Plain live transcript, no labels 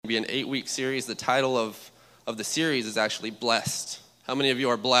be an 8-week series. The title of the series is actually Blessed. How many of you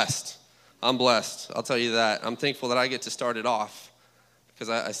are blessed? I'm blessed. I'll tell you that. I'm thankful that I get to start it off because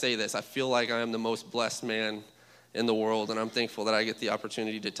I say this. I feel like I am the most blessed man in the world, and I'm thankful that I get the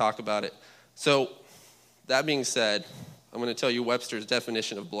opportunity to talk about it. So that being said, I'm going to tell you Webster's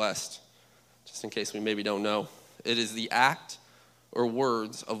definition of blessed, just in case we maybe don't know. It is the act or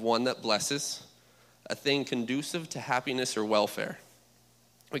words of one that blesses, a thing conducive to happiness or welfare.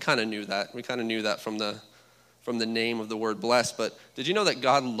 We kind of knew that. We kind of knew that from the name of the word blessed. But did you know that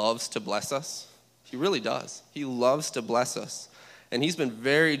God loves to bless us? He really does. He loves to bless us. And he's been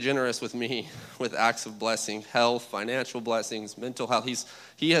very generous with me with acts of blessing, health, financial blessings, mental health.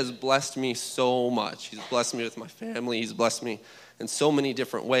 He has blessed me so much. He's blessed me with my family. He's blessed me in so many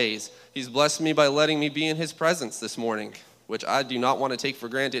different ways. He's blessed me by letting me be in his presence this morning, which I do not want to take for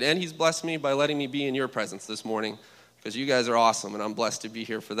granted. And he's blessed me by letting me be in your presence this morning, because you guys are awesome, and I'm blessed to be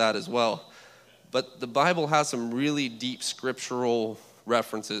here for that as well. But the Bible has some really deep scriptural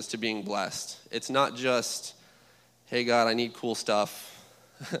references to being blessed. It's not just, hey, God, I need cool stuff,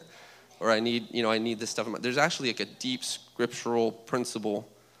 or I need this stuff. There's actually like a deep scriptural principle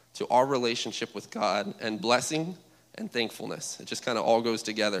to our relationship with God and blessing and thankfulness. It just kind of all goes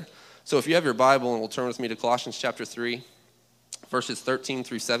together. So if you have your Bible, and we'll turn with me to Colossians chapter 3, verses 13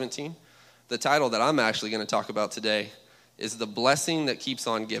 through 17. The title that I'm actually going to talk about today is The Blessing That Keeps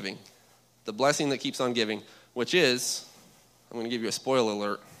on Giving. The blessing that keeps on giving, which is, I'm going to give you a spoiler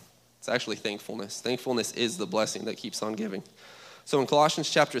alert, it's actually thankfulness. Thankfulness is the blessing that keeps on giving. So in Colossians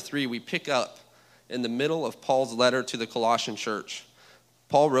chapter 3, we pick up in the middle of Paul's letter to the Colossian church.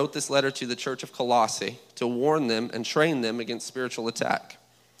 Paul wrote this letter to the church of Colossae to warn them and train them against spiritual attack.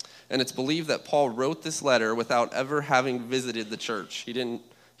 And it's believed that Paul wrote this letter without ever having visited the church.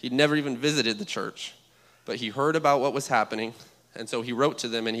 He'd never even visited the church, but he heard about what was happening. And so he wrote to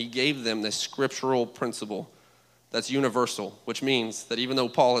them, and he gave them this scriptural principle that's universal, which means that even though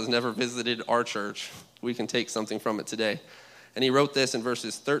Paul has never visited our church, we can take something from it today. And he wrote this in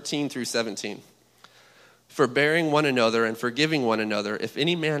verses 13 through 17. Forbearing one another and forgiving one another, if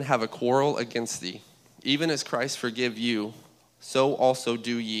any man have a quarrel against thee, even as Christ forgave you, so also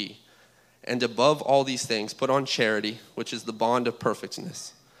do ye. And above all these things, put on charity, which is the bond of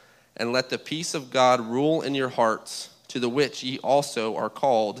perfectness. And let the peace of God rule in your hearts, to the which ye also are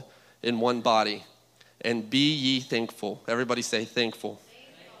called in one body. And be ye thankful. Everybody say thankful.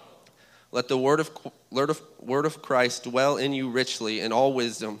 Let the word of Christ dwell in you richly in all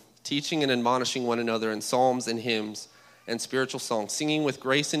wisdom, teaching and admonishing one another in psalms and hymns and spiritual songs, singing with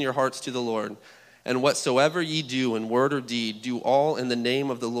grace in your hearts to the Lord. And whatsoever ye do in word or deed, do all in the name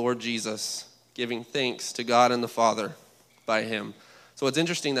of the Lord Jesus, giving thanks to God and the Father by him. So it's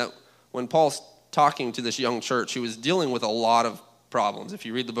interesting that when Paul's talking to this young church who is dealing with a lot of problems. If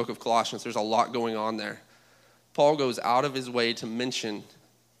you read the book of Colossians, there's a lot going on there. Paul goes out of his way to mention,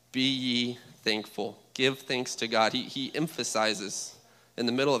 be ye thankful. Give thanks to God. He emphasizes in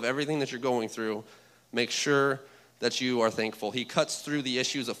the middle of everything that you're going through, make sure that you are thankful. He cuts through the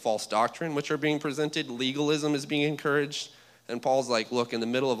issues of false doctrine, which are being presented. Legalism is being encouraged. And Paul's like, look, in the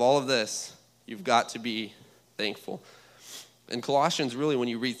middle of all of this, you've got to be thankful. In Colossians, really, when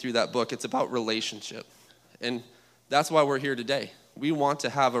you read through that book, it's about relationship. And that's why we're here today. We want to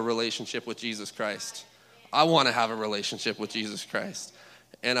have a relationship with Jesus Christ. I want to have a relationship with Jesus Christ.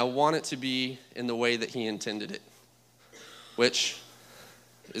 And I want it to be in the way that he intended it, which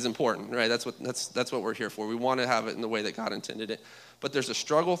is important, right? That's what we're here for. We want to have it in the way that God intended it. But there's a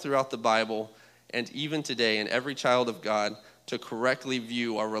struggle throughout the Bible, and even today in every child of God, to correctly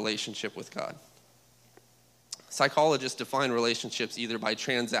view our relationship with God. Psychologists define relationships either by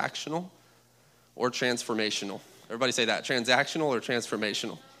transactional or transformational. Everybody say that, transactional or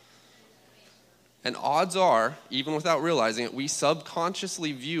transformational. And odds are, even without realizing it, we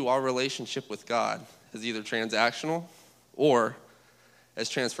subconsciously view our relationship with God as either transactional or as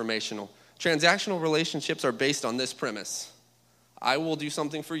transformational. Transactional relationships are based on this premise. I will do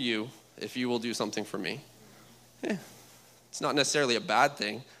something for you if you will do something for me. It's not necessarily a bad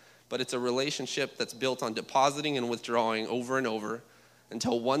thing, but it's a relationship that's built on depositing and withdrawing over and over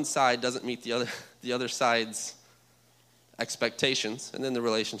until one side doesn't meet the other side's expectations, and then the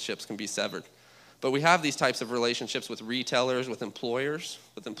relationships can be severed. But we have these types of relationships with retailers, with employers,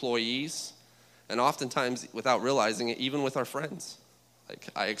 with employees, and oftentimes, without realizing it, even with our friends. Like,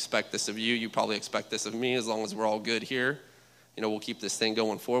 I expect this of you, you probably expect this of me. As long as we're all good here, we'll keep this thing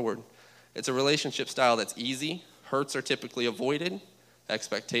going forward. It's a relationship style that's easy. Hurts are typically avoided.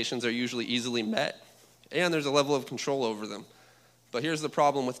 Expectations are usually easily met. And there's a level of control over them. But here's the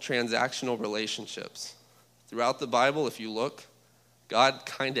problem with transactional relationships. Throughout the Bible, if you look, God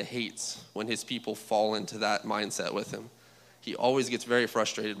kind of hates when his people fall into that mindset with him. He always gets very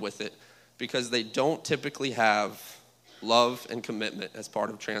frustrated with it because they don't typically have love and commitment as part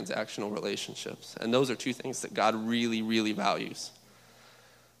of transactional relationships. And those are two things that God really, really values.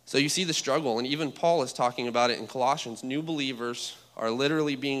 So you see the struggle, and even Paul is talking about it in Colossians. New believers are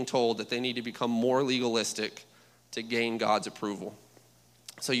literally being told that they need to become more legalistic to gain God's approval.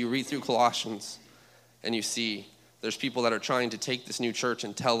 So you read through Colossians, and you see there's people that are trying to take this new church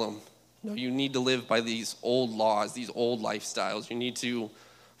and tell them, no, you need to live by these old laws, these old lifestyles. You need to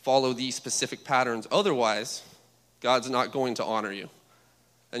follow these specific patterns. Otherwise, God's not going to honor you.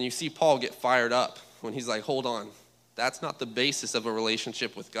 And you see Paul get fired up when he's like, hold on. That's not the basis of a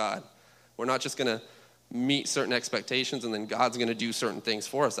relationship with God. We're not just going to meet certain expectations and then God's going to do certain things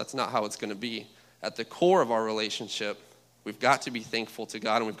for us. That's not how it's going to be. At the core of our relationship, we've got to be thankful to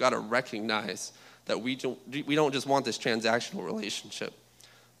God, and we've got to recognize that we don't just want this transactional relationship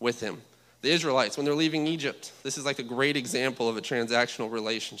with him. The Israelites, when they're leaving Egypt, this is like a great example of a transactional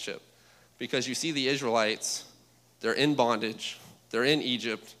relationship, because you see the Israelites, they're in bondage, they're in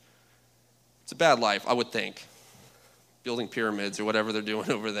Egypt. It's a bad life, I would think, building pyramids or whatever they're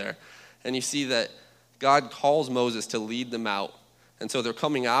doing over there. And you see that God calls Moses to lead them out. And so they're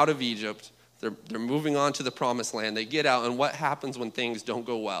coming out of Egypt, they're moving on to the promised land. They get out, and what happens when things don't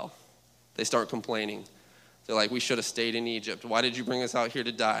go well? They start complaining. They're like, we should have stayed in Egypt. Why did you bring us out here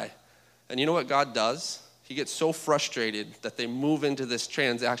to die? And you know what God does? He gets so frustrated that they move into this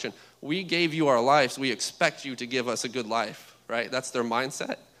transaction. We gave you our lives. We expect you to give us a good life, right? That's their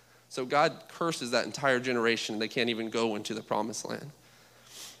mindset. So God curses that entire generation. They can't even go into the promised land.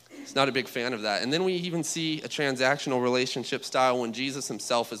 He's not a big fan of that. And then we even see a transactional relationship style when Jesus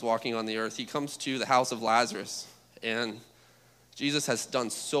himself is walking on the earth. He comes to the house of Lazarus, and Jesus has done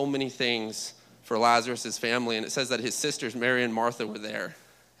so many things for Lazarus' family, and it says that his sisters, Mary and Martha, were there.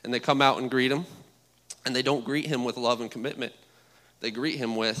 And they come out and greet him, and they don't greet him with love and commitment. They greet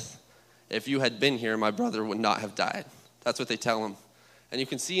him with, if you had been here, my brother would not have died. That's what they tell him. And you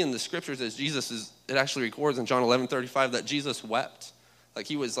can see in the scriptures as it actually records in John 11:35 that Jesus wept. Like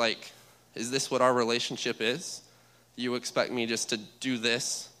he was like, is this what our relationship is? You expect me just to do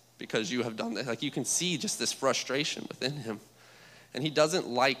this because you have done this? Like you can see just this frustration within him. And he doesn't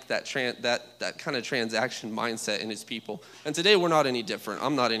like that kind of transaction mindset in his people. And today we're not any different.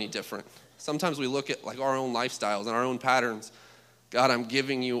 I'm not any different. Sometimes we look at like our own lifestyles and our own patterns. God, I'm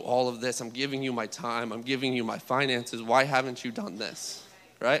giving you all of this. I'm giving you my time. I'm giving you my finances. Why haven't you done this?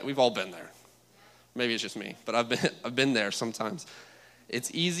 Right? We've all been there. Maybe it's just me, but I've been there sometimes. It's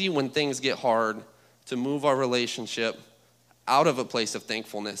easy when things get hard to move our relationship out of a place of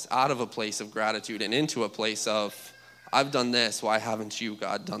thankfulness, out of a place of gratitude, and into a place of, I've done this, why haven't you,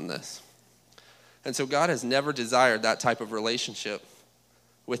 God, done this? And so God has never desired that type of relationship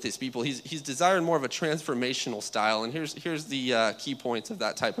with his people. He's desired more of a transformational style, and here's the key points of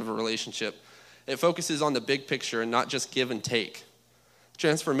that type of a relationship. It focuses on the big picture and not just give and take.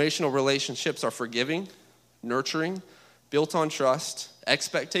 Transformational relationships are forgiving, nurturing, built on trust.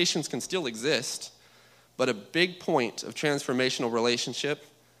 Expectations can still exist, but a big point of transformational relationship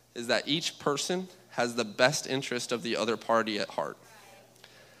is that each person has the best interest of the other party at heart.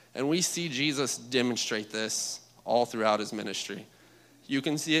 And we see Jesus demonstrate this all throughout his ministry. You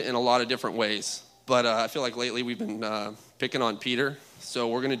can see it in a lot of different ways, but I feel like lately we've been picking on Peter, so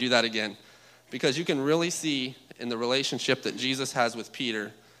we're going to do that again. Because you can really see in the relationship that Jesus has with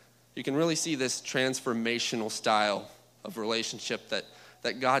Peter, you can really see this transformational style of relationship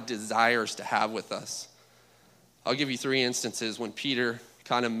that God desires to have with us. I'll give you 3 instances when Peter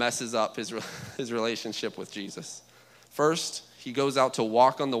kind of messes up his relationship with Jesus. First, he goes out to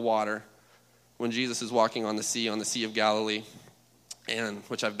walk on the water when Jesus is walking on the Sea of Galilee, and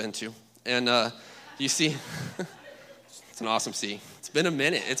which I've been to. And you see, it's an awesome sea. It's been a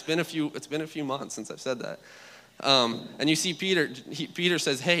minute. It's been a few months since I've said that. And you see Peter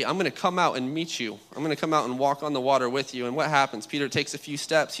says, hey, I'm going to come out and meet you. I'm going to come out and walk on the water with you. And what happens? Peter takes a few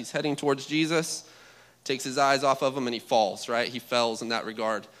steps. He's heading towards Jesus, takes his eyes off of him, and he falls, right? He fails in that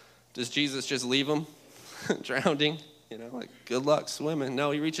regard. Does Jesus just leave him drowning? Like, good luck swimming.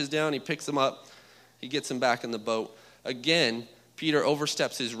 No, he reaches down, he picks him up, he gets him back in the boat. Again, Peter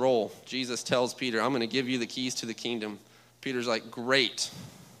oversteps his role. Jesus tells Peter, I'm going to give you the keys to the kingdom. Peter's like, great.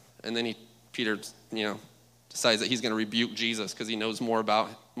 And then Peter decides that he's going to rebuke Jesus because he knows more about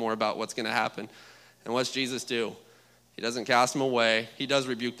what's going to happen. And what's Jesus do? He doesn't cast him away. He does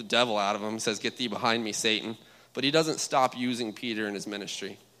rebuke the devil out of him, says, get thee behind me, Satan. But he doesn't stop using Peter in his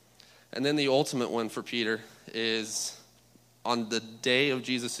ministry. And then the ultimate one for Peter is on the day of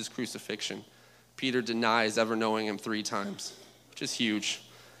Jesus' crucifixion, Peter denies ever knowing him 3 times, which which is huge.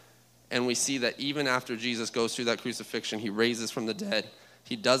 And we see that even after Jesus goes through that crucifixion, he raises from the dead.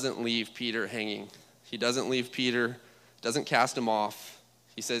 He doesn't leave Peter hanging. He doesn't leave Peter, doesn't cast him off.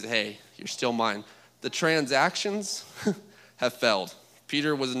 He says, hey, you're still mine. The transactions have failed.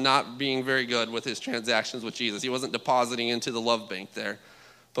 Peter was not being very good with his transactions with Jesus. He wasn't depositing into the love bank there.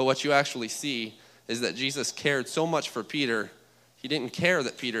 But what you actually see is that Jesus cared so much for Peter, he didn't care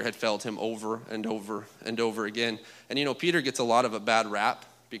that Peter had failed him over and over and over again. And Peter gets a lot of a bad rap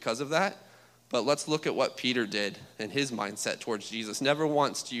because of that. But let's look at what Peter did and his mindset towards Jesus. Never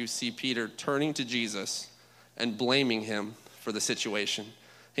once do you see Peter turning to Jesus and blaming him for the situation.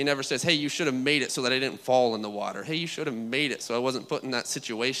 He never says, hey, you should have made it so that I didn't fall in the water. Hey, you should have made it so I wasn't put in that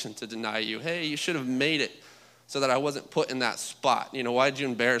situation to deny you. Hey, you should have made it so that I wasn't put in that spot. Why'd you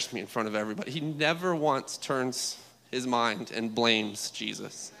embarrass me in front of everybody? He never once turns his mind and blames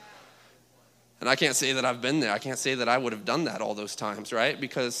Jesus. And I can't say that I've been there. I can't say that I would have done that all those times, right?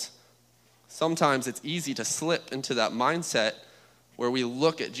 Because sometimes it's easy to slip into that mindset where we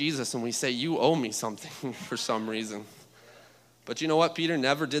look at Jesus and we say, you owe me something for some reason. But you know what? Peter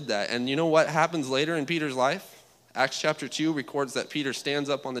never did that. And you know what happens later in Peter's life? Acts chapter 2 records that Peter stands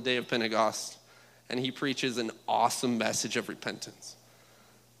up on the day of Pentecost and he preaches an awesome message of repentance.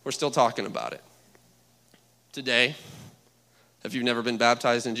 We're still talking about it. Today, if you've never been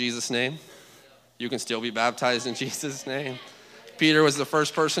baptized in Jesus' name, you can still be baptized in Jesus' name. Peter was the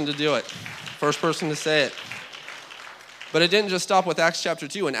first person to do it, first person to say it. But it didn't just stop with Acts chapter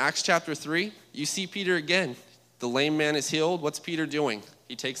 2. In Acts chapter 3, you see Peter again. The lame man is healed. What's Peter doing?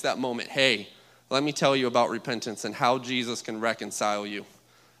 He takes that moment. Hey, let me tell you about repentance and how Jesus can reconcile you.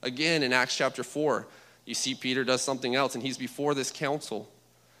 Again, in Acts chapter 4, you see Peter does something else, and he's before this council.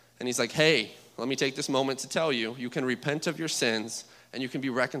 And he's like, hey, let me take this moment to tell you, you can repent of your sins, and you can be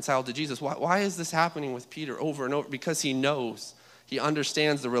reconciled to Jesus. Why is this happening with Peter over and over? Because he knows. He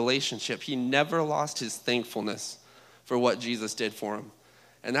understands the relationship. He never lost his thankfulness for what Jesus did for him.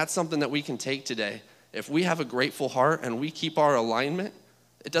 And that's something that we can take today. If we have a grateful heart and we keep our alignment,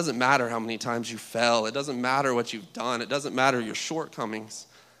 it doesn't matter how many times you fell. It doesn't matter what you've done. It doesn't matter your shortcomings,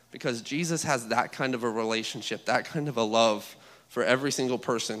 because Jesus has that kind of a relationship, that kind of a love for every single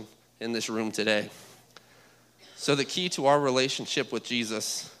person in this room today. So the key to our relationship with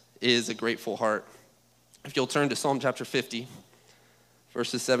Jesus is a grateful heart. If you'll turn to Psalm chapter 50,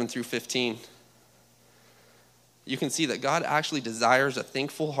 verses 7 through 15, you can see that God actually desires a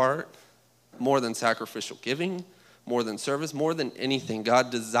thankful heart more than sacrificial giving, more than service, more than anything.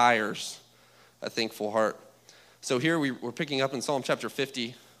 God desires a thankful heart. So here we're picking up in Psalm chapter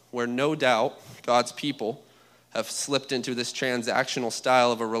 50, where no doubt God's people have slipped into this transactional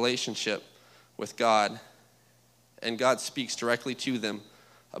style of a relationship with God. And God speaks directly to them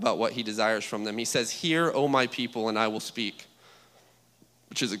about what he desires from them. He says, hear, O my people, and I will speak,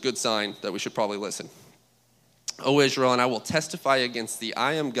 which is a good sign that we should probably listen. O Israel, and I will testify against thee.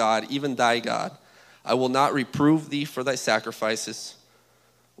 I am God, even thy God. I will not reprove thee for thy sacrifices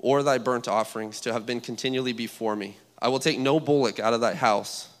or thy burnt offerings to have been continually before me. I will take no bullock out of thy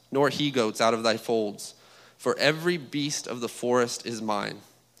house, nor he-goats out of thy folds. For every beast of the forest is mine,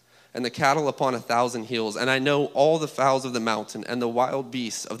 and the cattle upon 1,000 hills. And I know all the fowls of the mountain, and the wild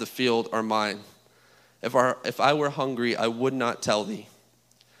beasts of the field are mine. If I were hungry, I would not tell thee.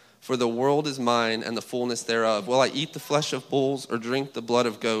 For the world is mine, and the fullness thereof. Will I eat the flesh of bulls, or drink the blood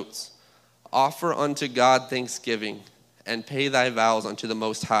of goats? Offer unto God thanksgiving, and pay thy vows unto the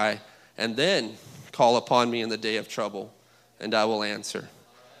Most High, and then call upon me in the day of trouble, and I will answer.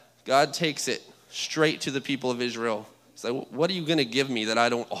 God takes it straight to the people of Israel. He's like, what are you going to give me that I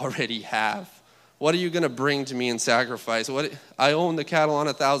don't already have? What are you going to bring to me in sacrifice? I own the cattle on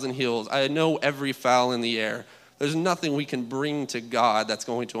 1,000 hills. I know every fowl in the air. There's nothing we can bring to God that's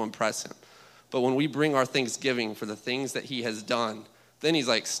going to impress him. But when we bring our thanksgiving for the things that he has done, then he's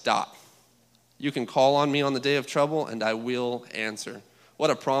like, stop. You can call on me on the day of trouble, and I will answer. What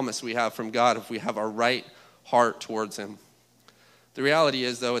a promise we have from God if we have our right heart towards him. The reality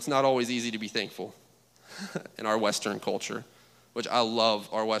is, though, it's not always easy to be thankful in our Western culture, which I love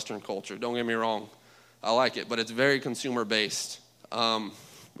our Western culture. Don't get me wrong. I like it, but it's very consumer-based.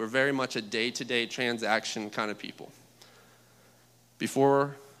 We're very much a day-to-day transaction kind of people.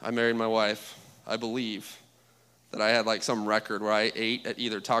 Before I married my wife, I believe that I had like some record where I ate at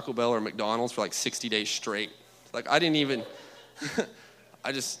either Taco Bell or McDonald's for like 60 days straight. Like I didn't even,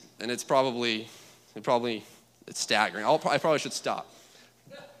 and it's staggering. I probably should stop.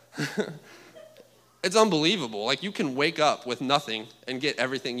 It's unbelievable. Like you can wake up with nothing and get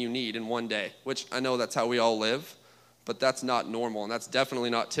everything you need in one day, which I know that's how we all live. But that's not normal, and that's definitely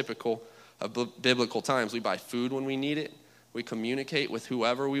not typical of biblical times. We buy food when we need it. We communicate with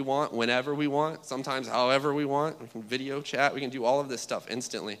whoever we want, whenever we want, sometimes however we want. We can video chat. We can do all of this stuff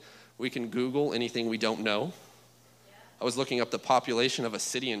instantly. We can Google anything we don't know. I was looking up the population of a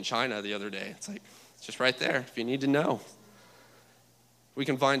city in China the other day. It's just right there if you need to know. We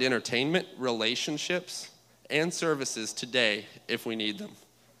can find entertainment, relationships, and services today if we need them.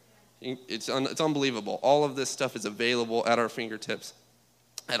 It's unbelievable. All of this stuff is available at our fingertips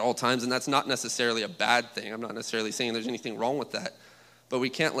at all times, and that's not necessarily a bad thing. I'm not necessarily saying there's anything wrong with that, but we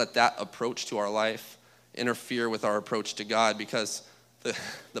can't let that approach to our life interfere with our approach to God, because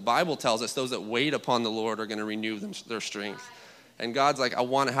the Bible tells us those that wait upon the Lord are going to renew their strength. And God's like, I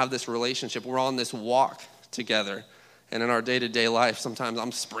want to have this relationship. We're on this walk together, and in our day-to-day life, sometimes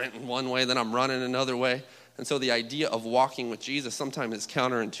I'm sprinting one way, then I'm running another way. And so the idea of walking with Jesus sometimes is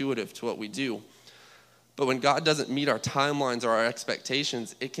counterintuitive to what we do. But when God doesn't meet our timelines or our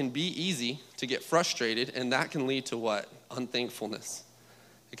expectations, it can be easy to get frustrated, and that can lead to what? Unthankfulness.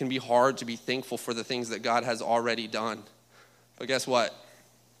 It can be hard to be thankful for the things that God has already done. But guess what?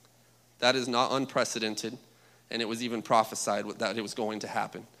 That is not unprecedented, and it was even prophesied that it was going to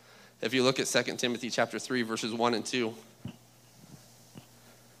happen. If you look at 2 Timothy chapter 3, verses 1 and 2,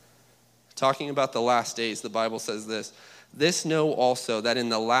 talking about the last days, the Bible says this: "This know also, that in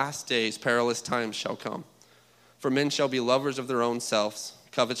the last days perilous times shall come. For men shall be lovers of their own selves,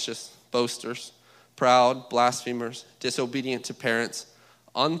 covetous, boasters, proud, blasphemers, disobedient to parents,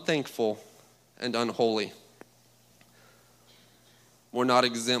 unthankful, and unholy." We're not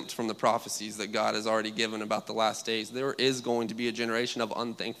exempt from the prophecies that God has already given about the last days. There is going to be a generation of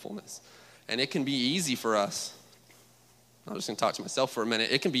unthankfulness. And it can be easy for us. I'm just going to talk to myself for a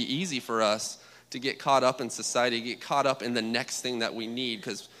minute. It can be easy for us to get caught up in society, get caught up in the next thing that we need,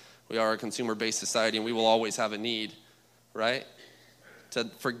 because we are a consumer-based society and we will always have a need, right? To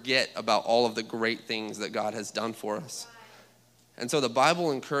forget about all of the great things that God has done for us. And so the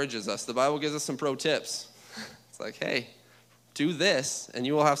Bible encourages us. The Bible gives us some pro tips. It's like, hey, do this and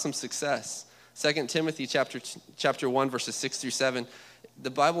you will have some success. 2 Timothy chapter 1, verses 6 through 7, the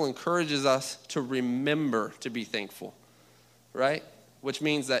Bible encourages us to remember to be thankful, right? Which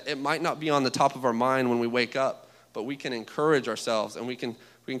means that it might not be on the top of our mind when we wake up, but we can encourage ourselves, and we can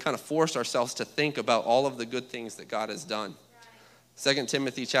kind of force ourselves to think about all of the good things that God has done. 2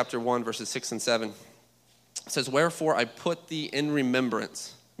 Timothy chapter 1, verses 6 and 7 says, "Wherefore I put thee in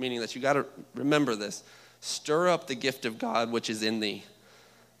remembrance," meaning that you got to remember this, "stir up the gift of God which is in thee,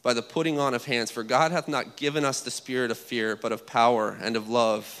 by the putting on of hands. For God hath not given us the spirit of fear, but of power and of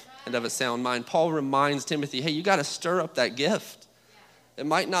love and of a sound mind." Paul reminds Timothy, hey, you got to stir up that gift. It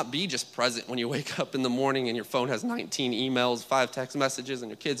might not be just present when you wake up in the morning and your phone has 19 emails, 5 text messages, and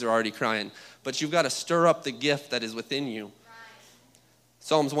your kids are already crying. But you've got to stir up the gift that is within you. Right.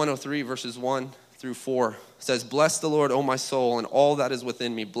 Psalms 103, verses 1 through 4 says, "Bless the Lord, O my soul, and all that is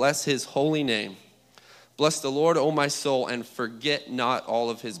within me. Bless his holy name. Bless the Lord, O my soul, and forget not all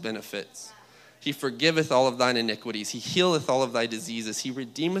of his benefits. He forgiveth all of thine iniquities. He healeth all of thy diseases. He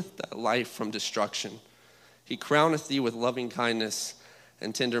redeemeth thy life from destruction. He crowneth thee with loving kindness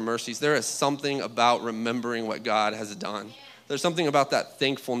and tender mercies." There is something about remembering what God has done. There's something about that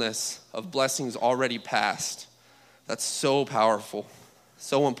thankfulness of blessings already past that's so powerful,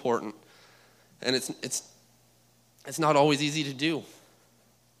 so important. And it's not always easy to do,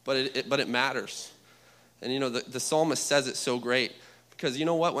 but it matters. And you know, the psalmist says it so great, because you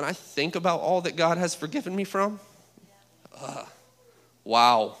know what? When I think about all that God has forgiven me from,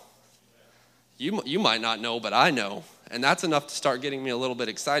 wow. You might not know, but I know. And that's enough to start getting me a little bit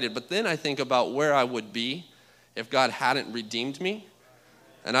excited. But then I think about where I would be if God hadn't redeemed me.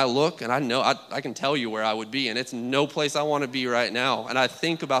 And I look and I know, I can tell you where I would be. And it's no place I want to be right now. And I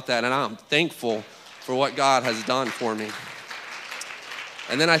think about that, and I'm thankful for what God has done for me.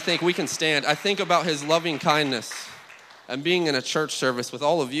 And then I think we can stand. I think about his loving kindness and being in a church service with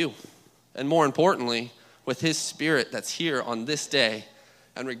all of you. And more importantly, with his spirit that's here on this day.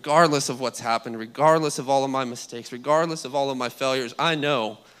 And regardless of what's happened, regardless of all of my mistakes, regardless of all of my failures, I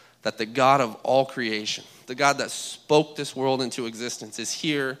know that the God of all creation, the God that spoke this world into existence, is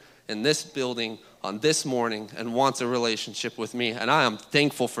here in this building on this morning and wants a relationship with me. And I am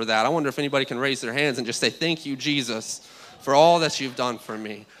thankful for that. I wonder if anybody can raise their hands and just say, "Thank you, Jesus, for all that you've done for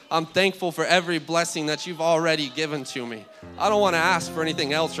me. I'm thankful for every blessing that you've already given to me. I don't want to ask for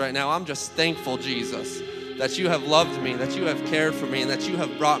anything else right now. I'm just thankful, Jesus, that you have loved me, that you have cared for me, and that you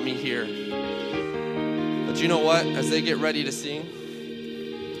have brought me here." But you know what? As they get ready to sing,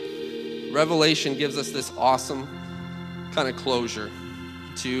 Revelation gives us this awesome kind of closure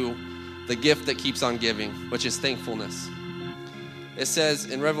to the gift that keeps on giving, which is thankfulness. It says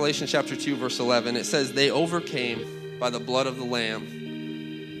in Revelation chapter 2, verse 11, it says, "They overcame by the blood of the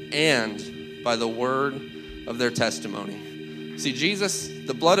Lamb and by the word of their testimony. See, Jesus,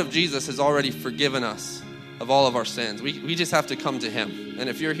 the blood of Jesus has already forgiven us of all of our sins. We just have to come to him. And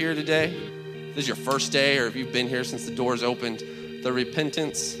if you're here today, this is your first day, or if you've been here since the doors opened, the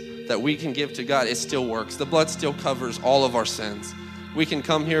repentance that we can give to God, it still works. The blood still covers all of our sins. We can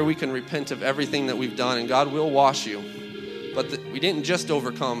come here, we can repent of everything that we've done, and God will wash you. But we didn't just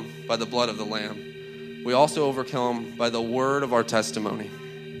overcome by the blood of the Lamb. We also overcome by the word of our testimony.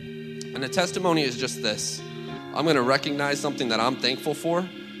 And the testimony is just this. I'm going to recognize something that I'm thankful for.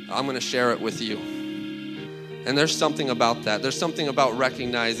 I'm going to share it with you. And there's something about that. There's something about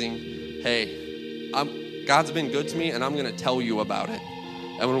recognizing, hey, God's been good to me, and I'm going to tell you about it.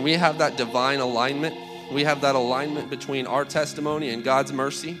 And when we have that divine alignment, we have that alignment between our testimony and God's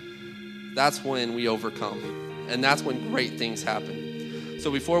mercy, that's when we overcome. And that's when great things happen. So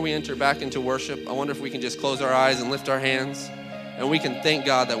before we enter back into worship, I wonder if we can just close our eyes and lift our hands. And we can thank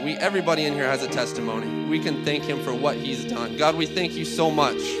God that everybody in here has a testimony. We can thank him for what he's done. God, we thank you so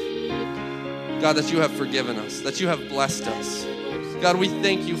much. God, that you have forgiven us, that you have blessed us. God, we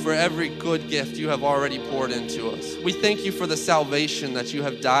thank you for every good gift you have already poured into us. We thank you for the salvation that you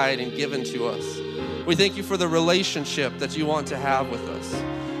have died and given to us. We thank you for the relationship that you want to have with us.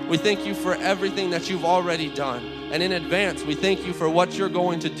 We thank you for everything that you've already done. And in advance, we thank you for what you're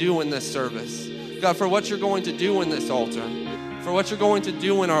going to do in this service. God, for what you're going to do in this altar, for what you're going to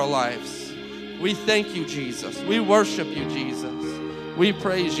do in our lives. We thank you, Jesus. We worship you, Jesus. We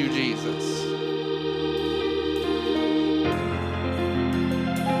praise you, Jesus.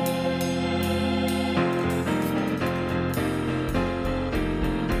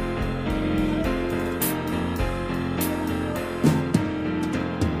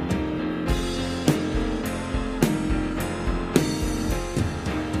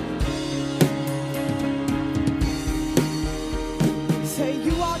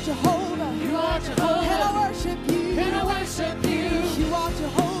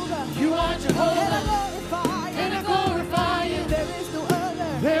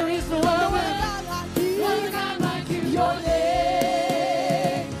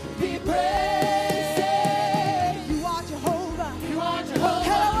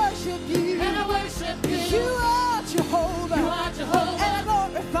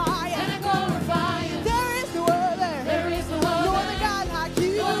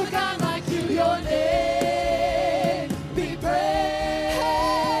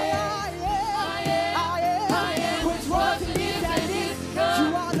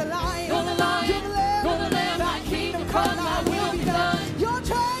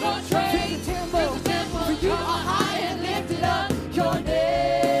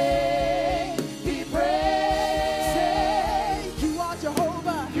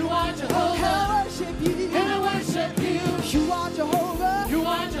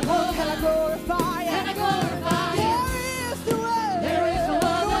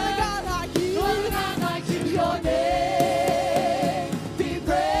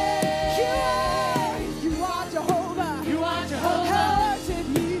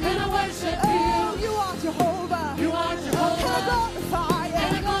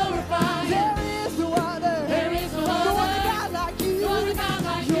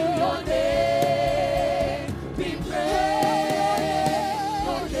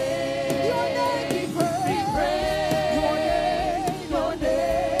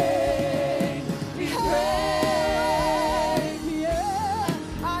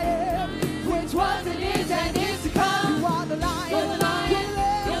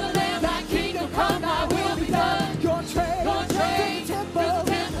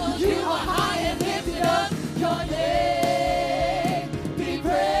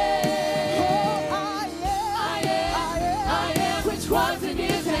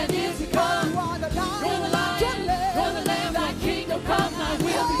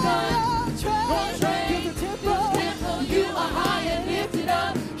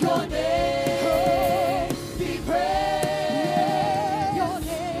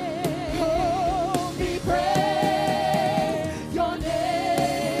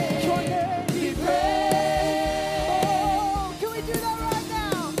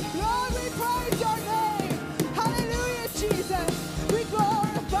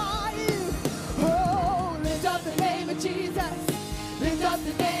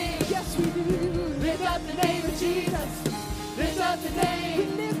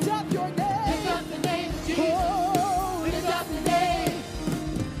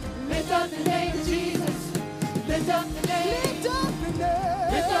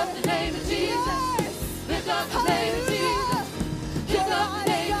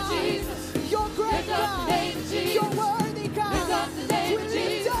 Your word.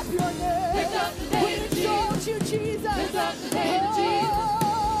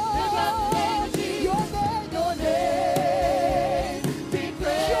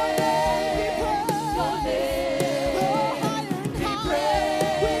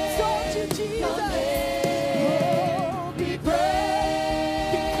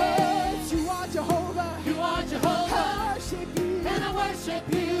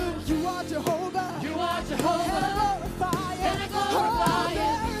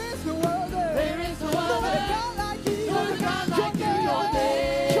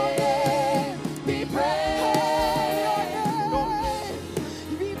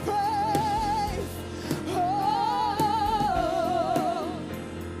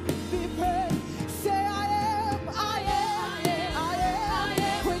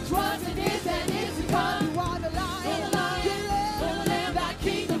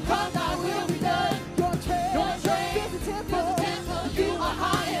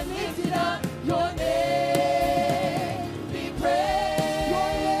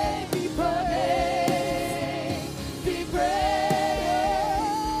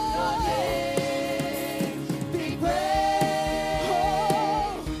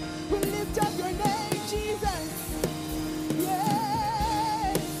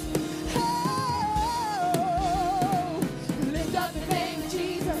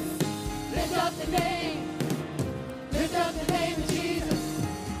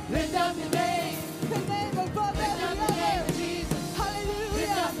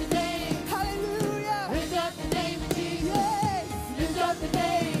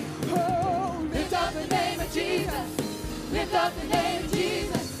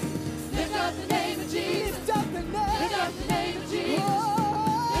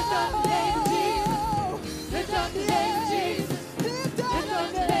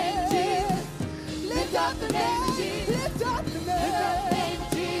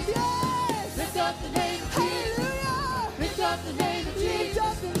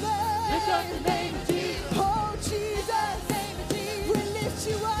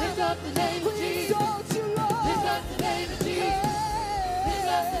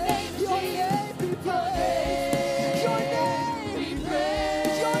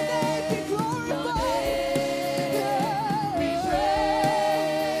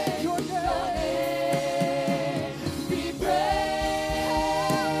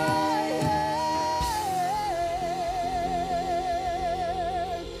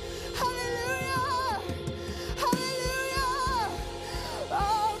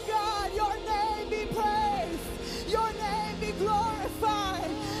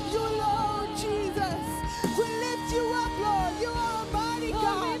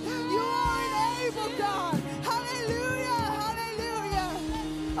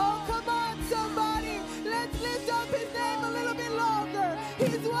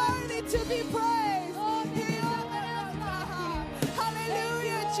 worthy to be praised.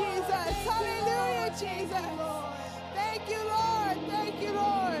 Hallelujah, Jesus. Hallelujah, Jesus. Thank you, Lord. Thank you,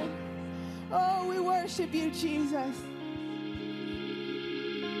 Lord. Oh, we worship you, Jesus.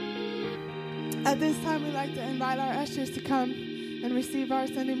 At this time, we'd like to invite our ushers to come and receive our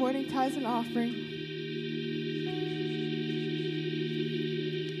Sunday morning tithes and offering.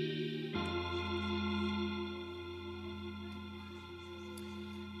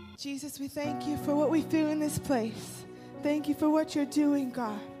 Jesus, we thank you for what we feel in this place. Thank you for what you're doing,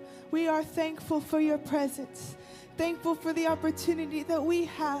 God. We are thankful for your presence. Thankful for the opportunity that we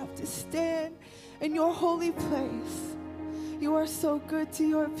have to stand in your holy place. You are so good to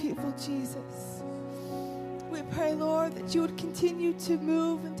your people, Jesus. We pray, Lord, that you would continue to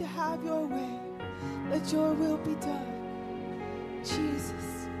move and to have your way. Let your will be done. Jesus.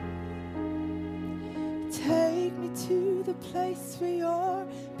 Take me to the place where your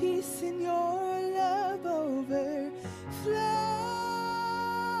peace and your love overflow,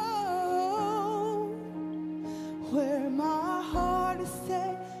 where my heart is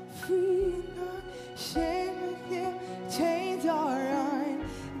set free and not shame and fear, chains are undone.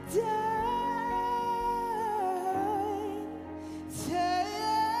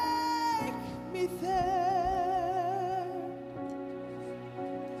 Take me there.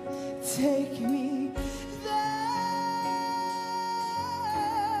 Take me there.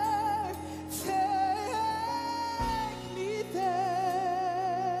 Take me there.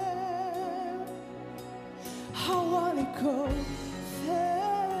 I want to go there.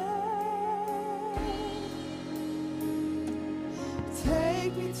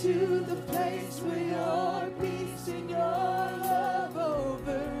 Take me to the place where your peace and your love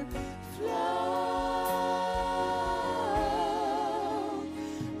overflow,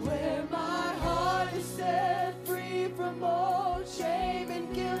 where my heart is set free from all shame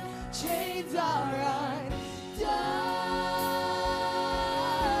and guilt, chains are undone.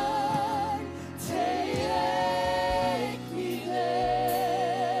 Take me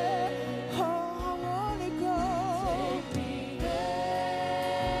there. Oh, I want to go. Take me there.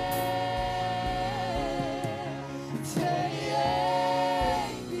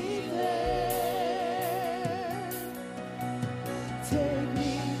 Take me there. Take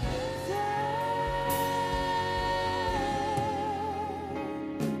me there.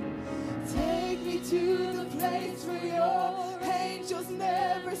 Take me to the place where your angels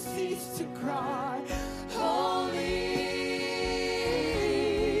never cease to cry. Holy,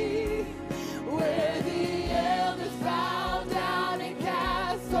 where the elders bow down and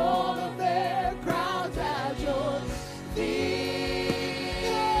cast all of their crowns at your feet.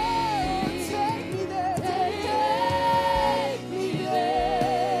 Take me there. Take me there.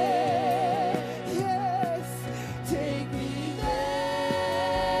 Yes, take me there.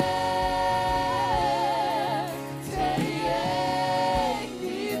 Take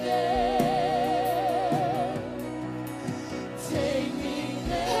me there. Take me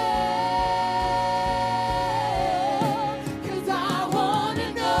there. 'Cause I wanna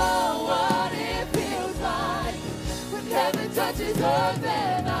know what it feels like when heaven touches earth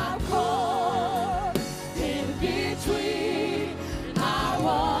and I'm caught in between. I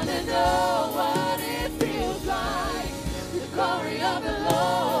wanna know what it feels like, the glory of the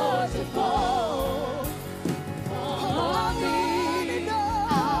Lord to fall on me.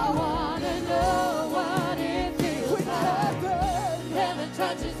 I wanna know what it feels like when heaven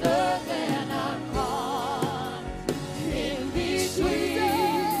touches earth and I'm caught in between.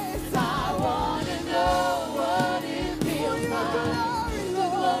 I wanna know what it feels like, the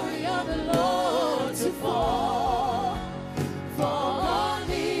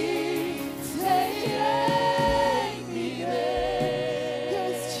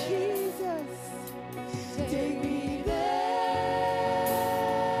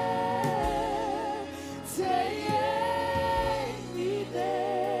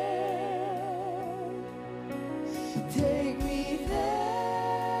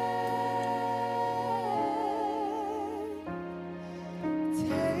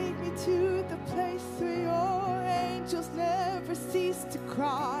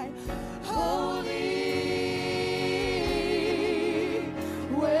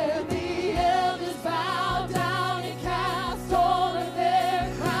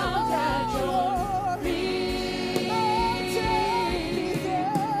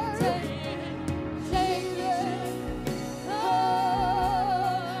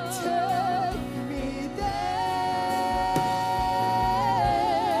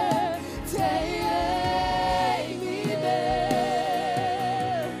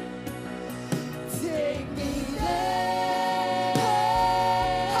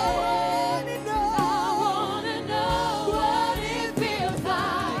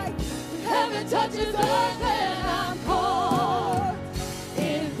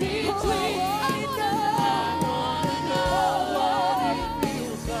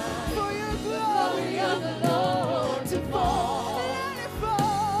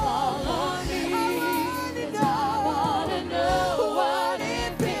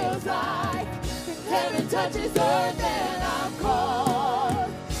touches earth and I'm caught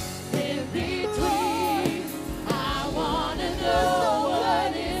in between. I wanna know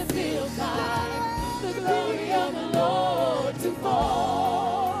what it feels like, the glory of the Lord to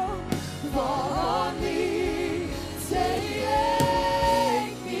fall on me.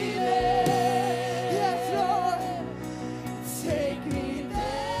 Take me there. Yes, Lord. Take me there.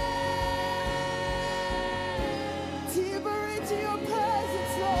 Deeper into your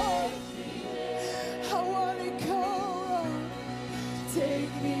presence, Lord. I want to go.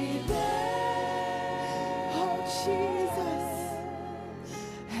 Take me there. Oh, Jesus.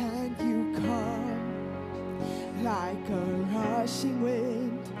 And you come like a rushing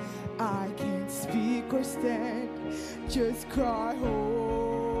wind. I can't speak or stand, just cry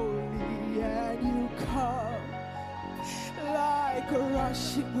holy. And you come like a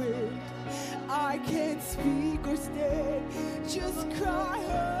rushing wind. I can't speak or stand, just cry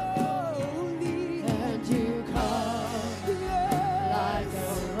holy. And you come like a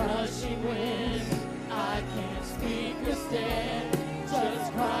rushing wind. I can't speak or stand,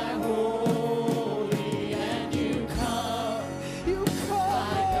 just cry holy. And you come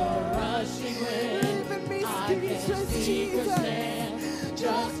like a rushing wind. Leaving me speechless, Jesus.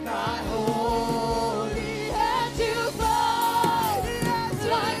 Just cry holy. And you fall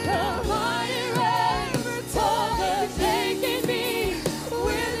like a mighty rain, overtaking me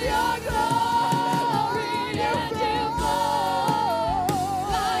with your glory. And you fall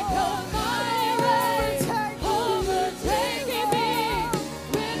like a mighty rain, overtaking me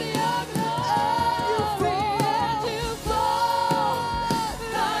with your glory. And you fall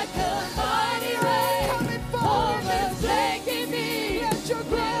like a mighty rain, overtaking me. Let your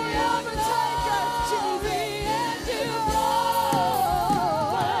glory overtake us, Jesus. And you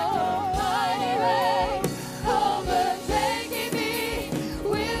fall like a mighty rain, overtaking me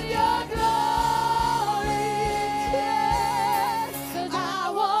with your glory. Yes, I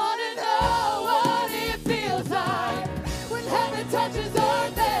wanna know what it feels like when heaven touches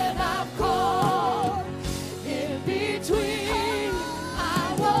earth and I'm caught in between. I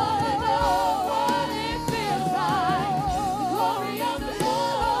wanna know what it feels like, the glory of the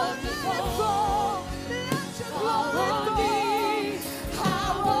Lord to fall on me. I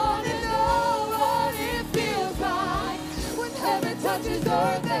wanna know what it feels like when heaven touches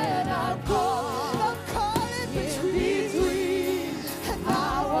earth and I'm caught in between. And I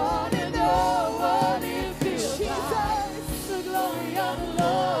wanna know what it feels like, the glory of the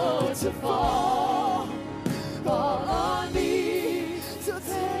Lord to fall on me. So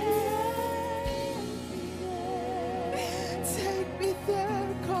take me there,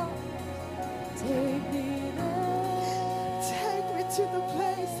 God. Take me there. Take me to the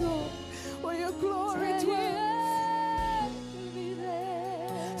place, Lord, where your glory dwells.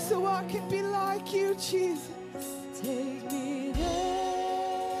 So I can be like you, Jesus. Take me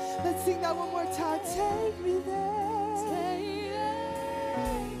there. Let's sing that one more time. Take me there. Take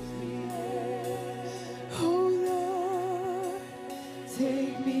me there. Oh Lord,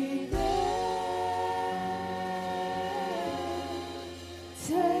 take me there.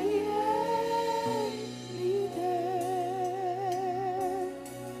 Take me there.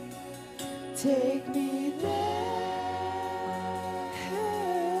 Take me there.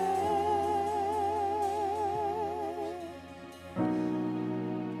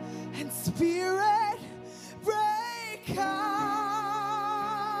 And Spirit, break out.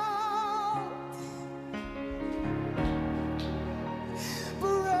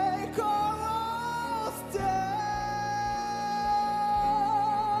 Break all walls down.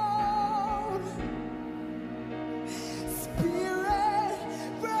 Spirit,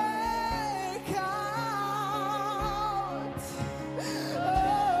 break out. Oh,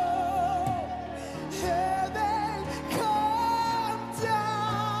 heaven, come down.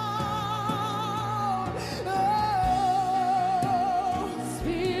 Oh,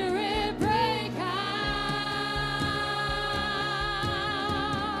 Spirit, break out.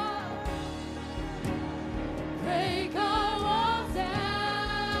 Break our walls down.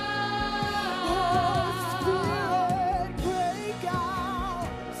 Oh, Spirit, break out.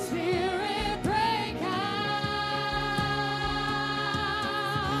 Spirit, break out.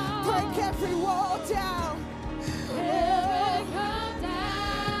 Break every wall down. Heaven, come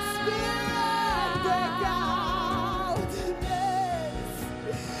down. Spirit, break out. Yes.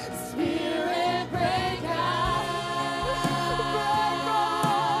 Spirit, break out. Break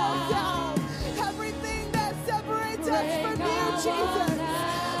all down. Everything that separates us from you, Jesus.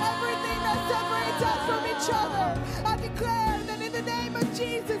 Everything that separates us from each other. I declare that in the name of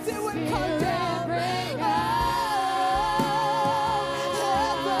Jesus it would come down. Oh,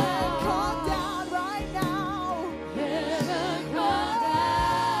 heaven, come down right now.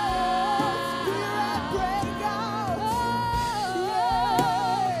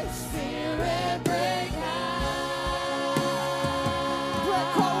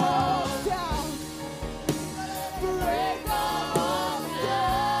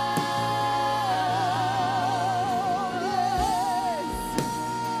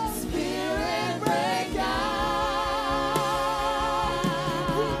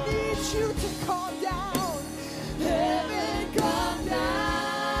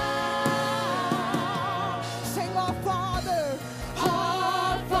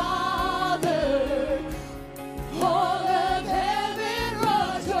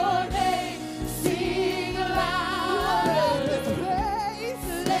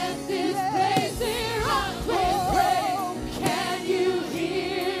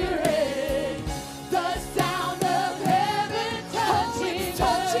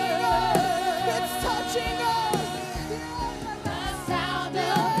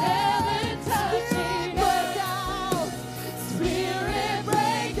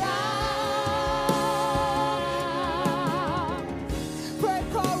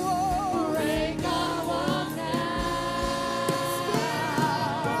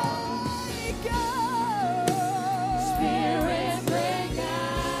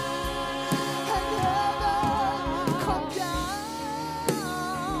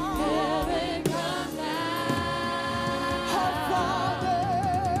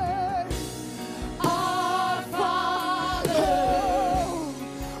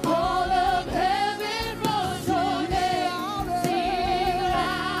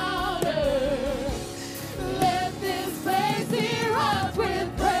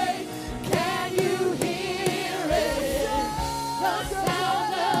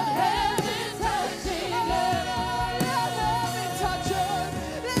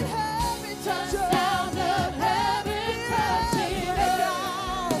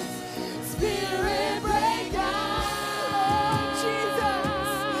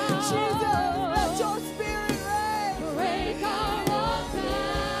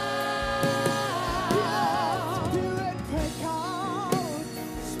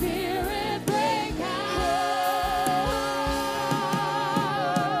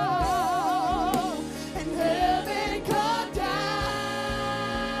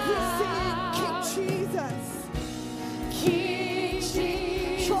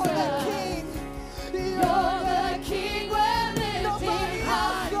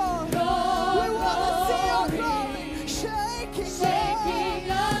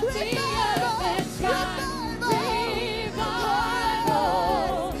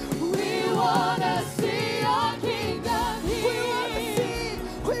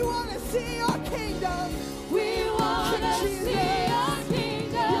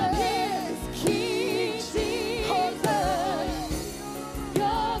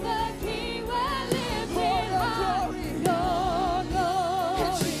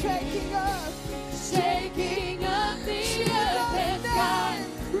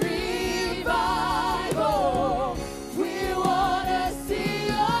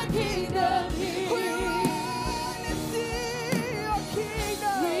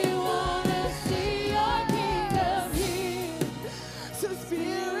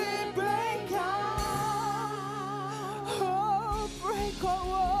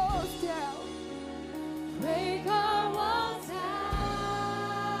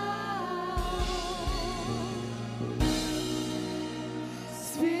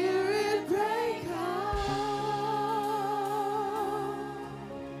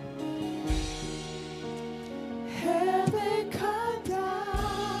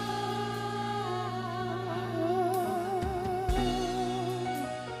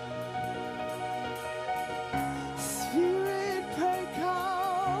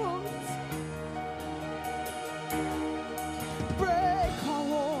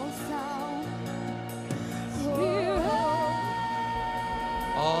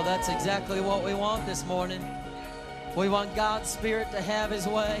 That's exactly what we want this morning. We want God's Spirit to have His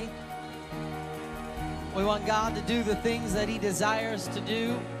way. We want God to do the things that He desires to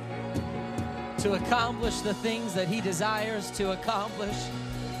do, to accomplish the things that He desires to accomplish.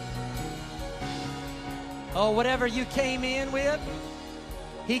 Oh, whatever you came in with,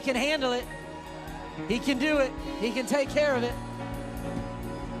 He can handle it. He can do it. He can take care of it.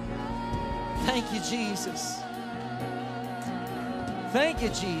 Thank you, Jesus. Thank you,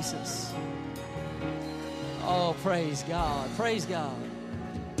 Jesus. Oh, praise God. Praise God.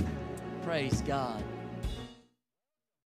 Praise God.